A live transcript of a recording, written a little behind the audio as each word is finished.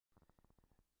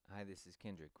Hi, this is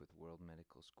Kendrick with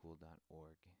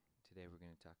worldmedicalschool.org. Today we're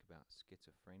going to talk about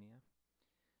schizophrenia.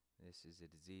 This is a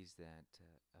disease that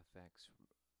affects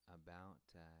about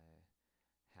 0.5%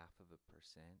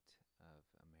 of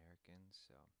Americans,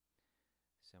 so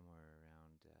somewhere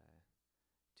around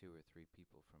 2 or 3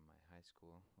 people from my high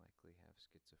school likely have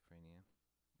schizophrenia,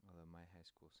 although my high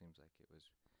school seems like it was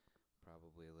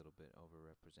probably a little bit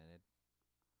overrepresented.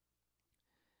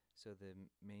 So the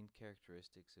main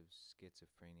characteristics of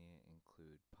schizophrenia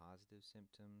include positive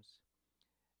symptoms.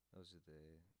 Those are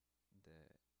the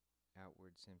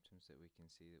outward symptoms that we can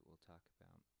see that we'll talk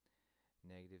about.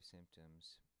 Negative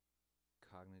symptoms,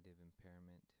 cognitive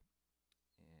impairment,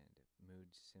 and mood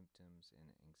symptoms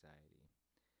and anxiety.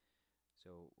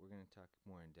 So we're going to talk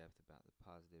more in depth about the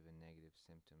positive and negative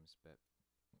symptoms, but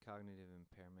cognitive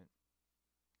impairment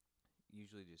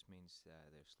usually just means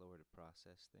they're slower to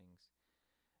process things.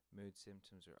 Mood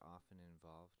symptoms are often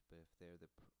involved, but if they're the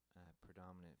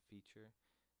predominant feature,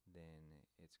 then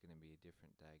it's going to be a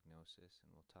different diagnosis,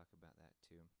 and we'll talk about that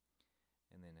too.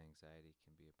 And then anxiety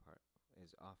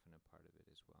is often a part of it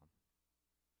as well.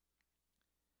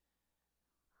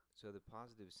 So the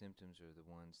positive symptoms are the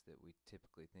ones that we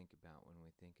typically think about when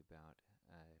we think about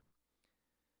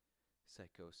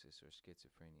psychosis or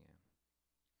schizophrenia.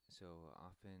 So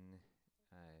often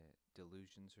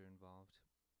delusions are involved.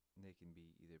 They can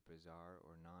be either bizarre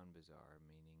or non-bizarre,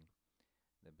 meaning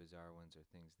the bizarre ones are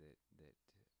things that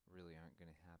really aren't going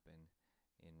to happen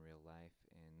in real life,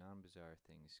 and non-bizarre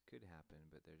things could happen,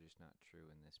 but they're just not true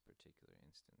in this particular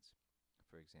instance.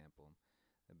 For example,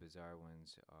 the bizarre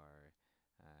ones are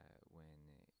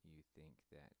when you think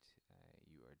that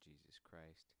you are Jesus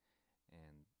Christ,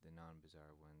 and the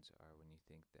non-bizarre ones are when you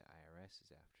think the IRS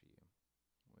is after you,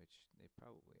 which they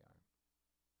probably are.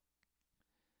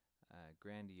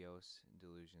 Grandiose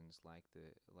delusions like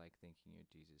thinking you're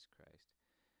Jesus Christ.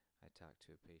 I talked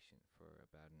to a patient for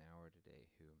about an hour today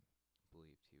who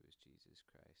believed he was Jesus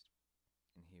Christ,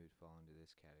 and he would fall into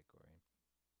this category.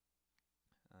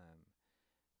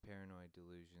 Paranoid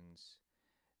delusions,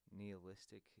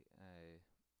 nihilistic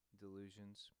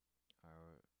delusions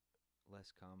are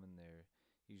less common. They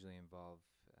usually involve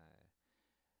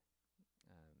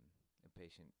a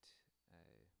patient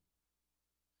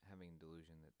having a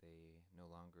delusion that they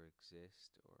no longer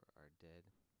exist or are dead.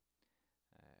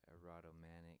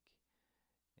 Erotomanic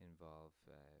involve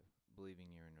believing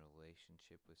you're in a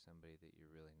relationship with somebody that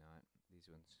you're really not.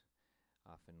 These ones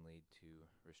often lead to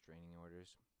restraining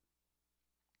orders.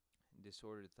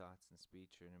 Disordered thoughts and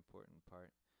speech are an important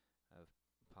part of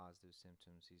positive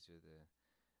symptoms. These are the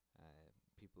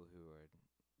people who are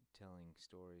telling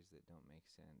stories that don't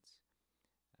make sense,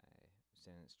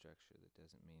 sentence structure that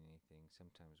doesn't mean anything,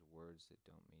 sometimes words that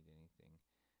don't mean anything.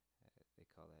 They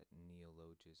call that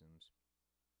neologisms.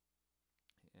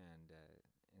 And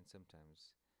sometimes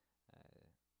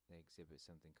they exhibit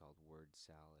something called word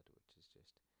salad, which is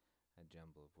just a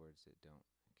jumble of words that don't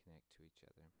connect to each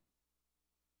other,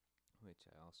 which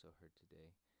I also heard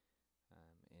today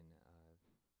in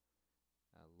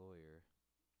a lawyer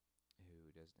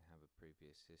who doesn't have a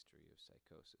previous history of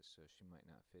psychosis, so she might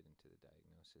not fit into the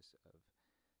diagnosis of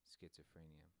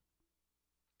schizophrenia.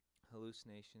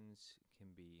 Hallucinations can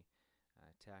be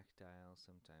tactile,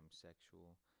 sometimes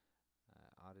sexual,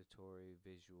 auditory,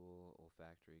 visual,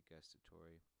 olfactory,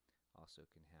 gustatory also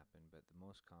can happen, but the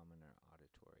most common are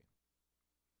auditory.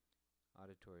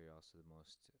 Auditory are also the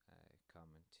most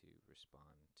common to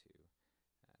respond to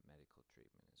medical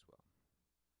treatment as well.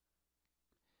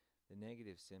 The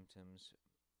negative symptoms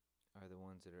are the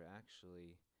ones that are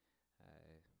actually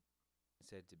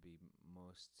said to be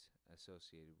most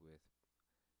associated with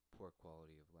poor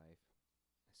quality of life.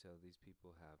 So these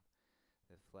people have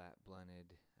the flat,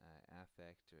 blunted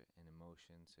affect and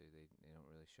emotion, so they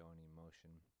don't really show any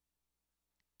emotion.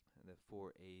 The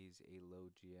 4 A's,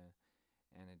 alogia,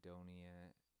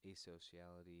 anhedonia,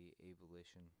 asociality,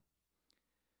 avolition.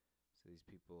 So these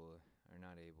people are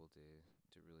not able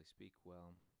to really speak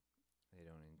well. They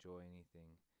don't enjoy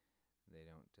anything. They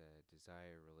don't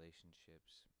desire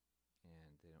relationships,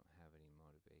 and they don't have any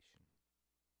motivation.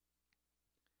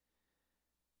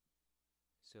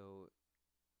 So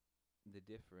the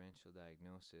differential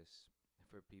diagnosis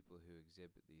for people who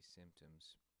exhibit these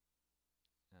symptoms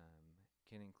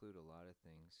can include a lot of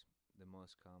things. The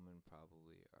most common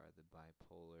probably are the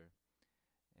bipolar,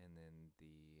 and then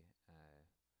the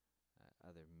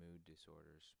other mood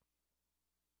disorders.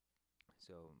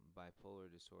 So bipolar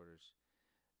disorders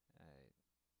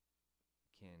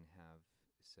can have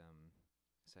some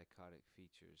psychotic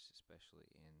features, especially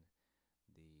in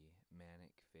the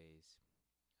manic phase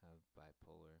of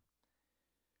bipolar.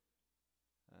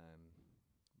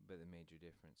 but the major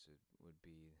difference would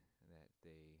be that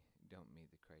they don't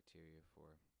meet the criteria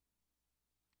for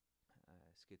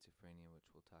schizophrenia,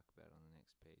 which we'll talk about on the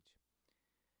next page.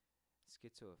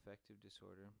 Schizoaffective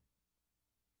disorder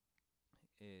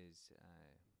is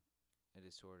a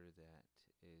disorder that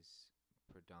is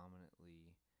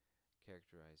predominantly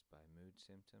characterized by mood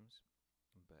symptoms,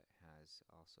 but has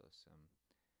also some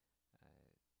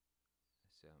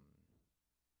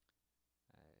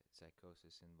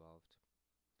psychosis involved.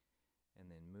 And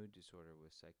then mood disorder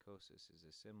with psychosis is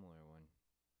a similar one,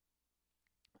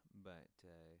 but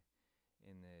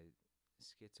in the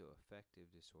schizoaffective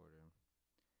disorder,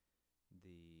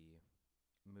 the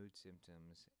mood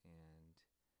symptoms and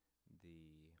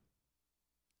the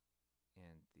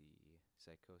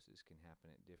psychosis can happen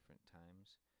at different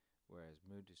times, whereas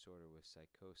mood disorder with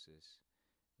psychosis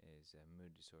is a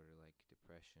mood disorder like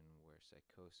depression, where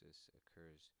psychosis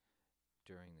occurs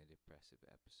during the depressive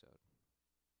episode.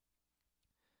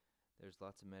 There's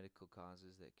lots of medical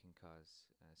causes that can cause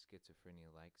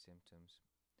schizophrenia-like symptoms.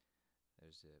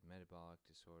 There's metabolic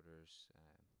disorders,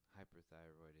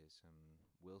 hyperthyroidism,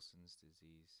 Wilson's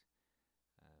disease,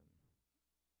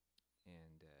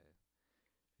 and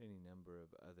any number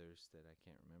of others that I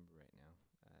can't remember right now.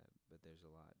 But there's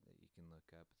a lot that you can look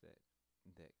up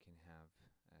that can have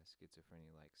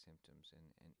schizophrenia-like symptoms,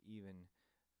 and even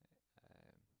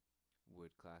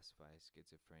would classify as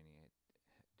schizophrenia.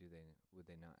 Would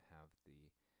they not have the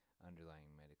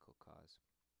underlying medical cause?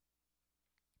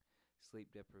 Sleep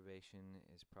deprivation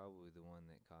is probably the one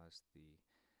that caused the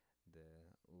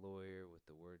lawyer with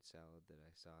the word salad that I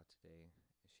saw today.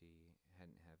 She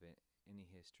hadn't had any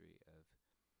history of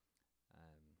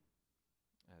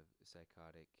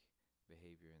psychotic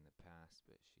behavior in the past,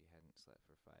 but she hadn't slept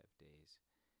for 5 days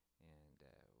and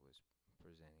was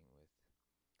presenting with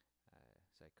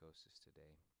psychosis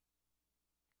today.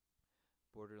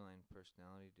 Borderline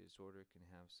personality disorder can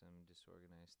have some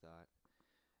disorganized thought.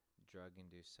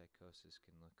 Drug-induced psychosis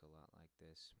can look a lot like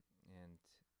this, and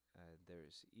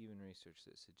there's even research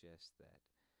that suggests that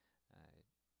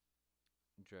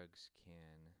drugs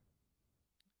can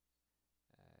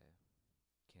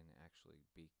actually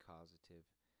be causative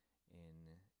in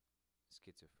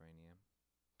schizophrenia,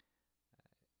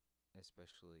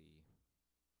 especially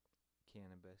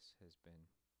cannabis has been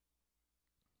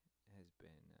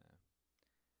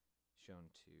shown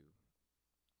to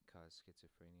cause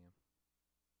schizophrenia.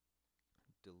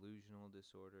 Delusional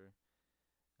disorder,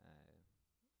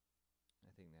 I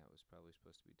think that was probably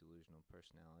supposed to be delusional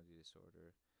personality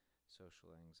disorder,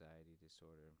 social anxiety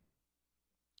disorder,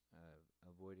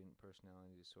 avoidant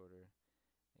personality disorder,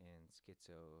 and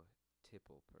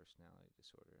schizotypal personality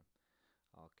disorder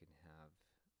all can have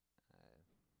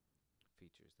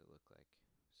features that look like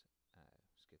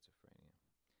schizophrenia.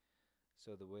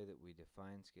 So the way that we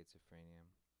define schizophrenia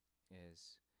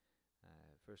is,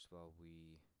 first of all,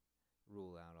 we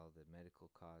rule out all the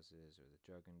medical causes or the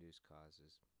drug-induced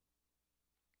causes,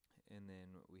 and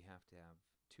then we have to have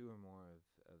 2 or more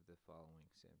of the following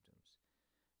symptoms.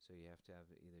 So you have to have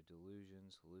either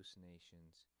delusions,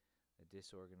 hallucinations, a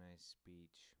disorganized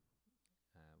speech,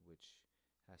 which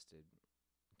has to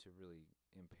really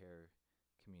impair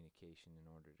communication in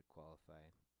order to qualify,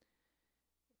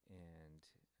 and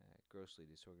grossly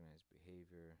disorganized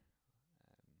behavior,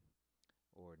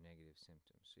 or negative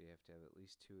symptoms. So you have to have at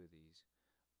least 2 of these,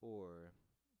 or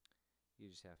you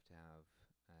just have to have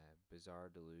bizarre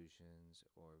delusions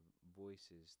or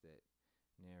voices that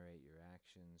narrate your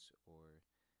actions or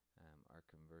are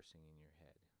conversing in your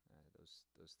head.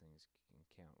 Those things can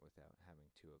count without having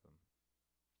 2 of them.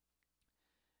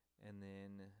 And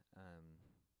then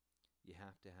you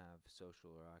have to have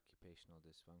social or occupational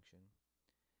dysfunction,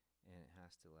 and it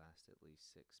has to last at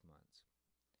least 6 months.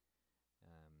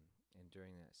 And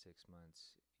during that 6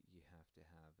 months, you have to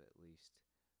have at least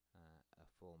a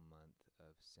full month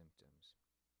of symptoms.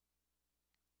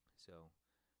 So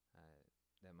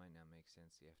that might not make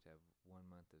sense. You have to have 1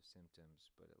 month of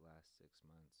symptoms, but it lasts 6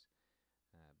 months.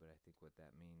 But I think what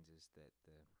that means is that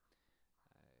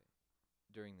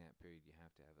during that period, you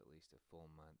have to have at least a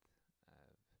full month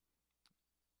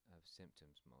of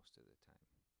symptoms most of the time.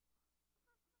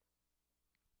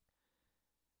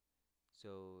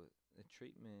 So the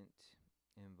treatment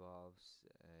involves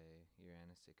your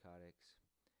antipsychotics.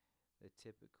 The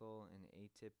typical and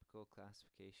atypical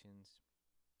classifications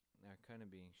are kind of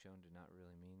being shown to not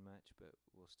really mean much, but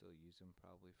we'll still use them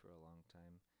probably for a long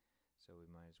time, so we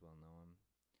might as well know them.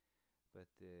 But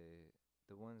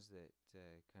the ones that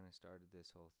kind of started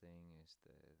this whole thing is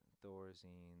the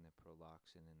Thorazine, the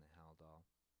Proloxin, and the Haldol.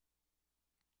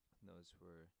 Those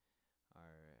were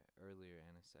our earlier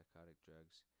antipsychotic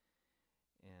drugs,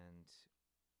 and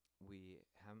we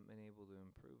haven't been able to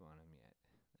improve on them yet.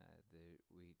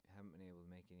 We haven't been able to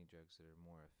make any drugs that are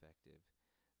more effective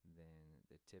than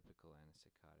the typical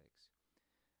antipsychotics.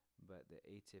 But the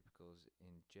atypicals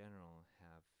in general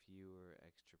have fewer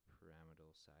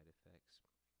extrapyramidal side effects,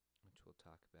 which we'll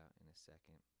talk about in a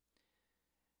second.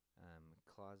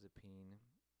 Clozapine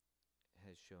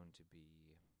has shown to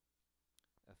be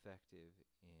effective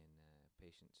in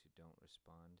patients who don't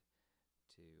respond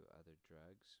to other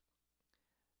drugs,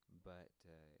 but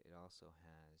it also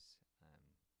has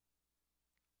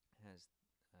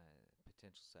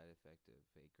potential side effect of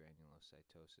a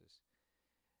granulocytosis.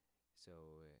 So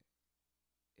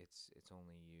it's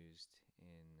only used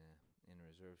in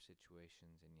reserve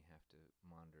situations, and you have to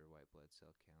monitor white blood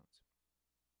cell counts.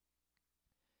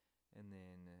 And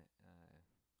then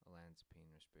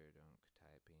olanzapine, risperidone,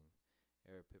 quetiapine,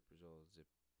 aripiprazole,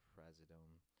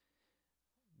 ziprasidone.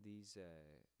 These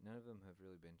none of them have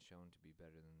really been shown to be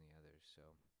better than the others. So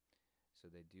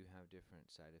they do have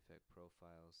different side effect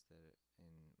profiles that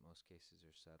in most cases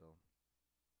are subtle.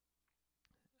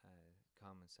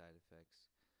 Common side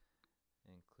effects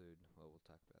include, well, we'll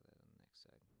talk about that on the next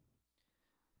slide.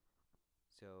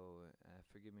 So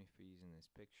forgive me for using this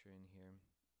picture in here.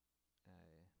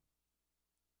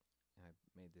 I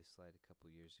made this slide a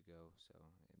couple years ago, so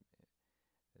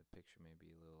the picture may be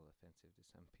a little offensive to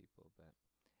some people, but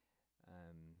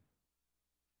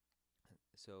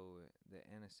so the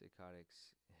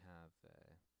antipsychotics have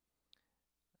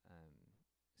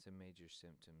some major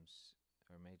symptoms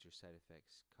or major side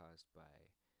effects caused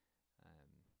by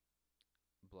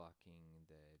blocking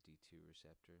the D2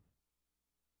 receptor.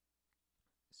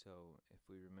 So if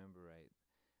we remember right,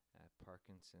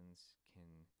 Parkinson's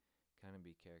can kind of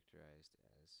be characterized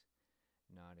as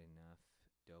not enough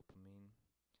dopamine,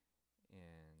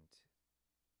 and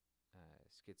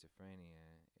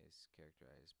schizophrenia is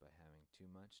characterized by having too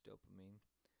much dopamine.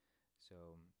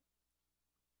 So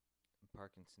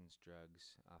Parkinson's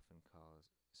drugs often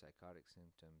cause psychotic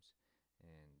symptoms,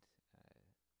 and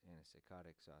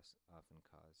antipsychotics often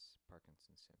cause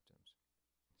Parkinson's symptoms.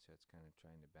 So it's kind of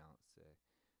trying to balance the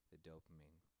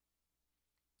dopamine.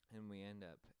 And we end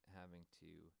up having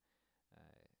to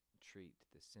treat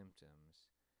the symptoms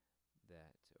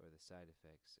or the side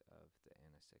effects of the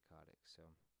antipsychotics.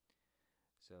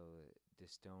 So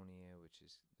dystonia, which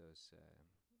is those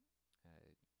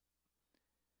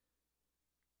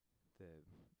the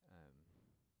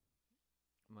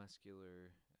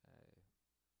muscular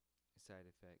side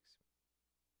effects,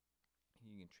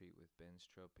 you can treat with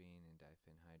benztropine and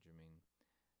diphenhydramine.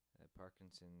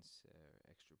 Parkinson's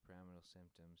extrapyramidal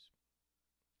symptoms,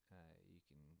 you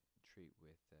can treat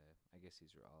with, I guess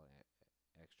these are all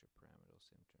extrapyramidal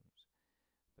symptoms,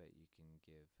 but you can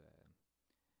give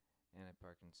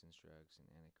anti-Parkinson's drugs and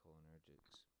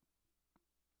anticholinergics.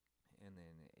 And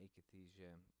then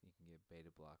akathisia, you can give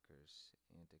beta blockers,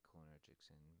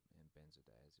 anticholinergics, and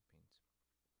benzodiazepines.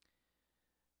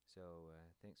 So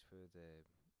thanks for the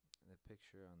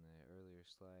picture on the earlier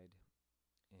slide,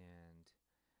 and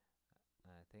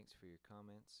thanks for your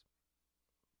comments.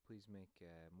 Please make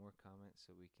more comments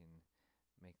so we can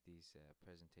make these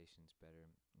presentations better.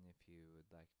 And if you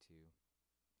would like to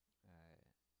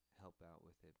help out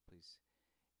with it, please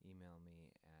email me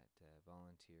at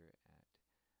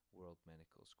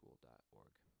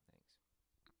volunteer@worldmedicalschool.org. Thanks.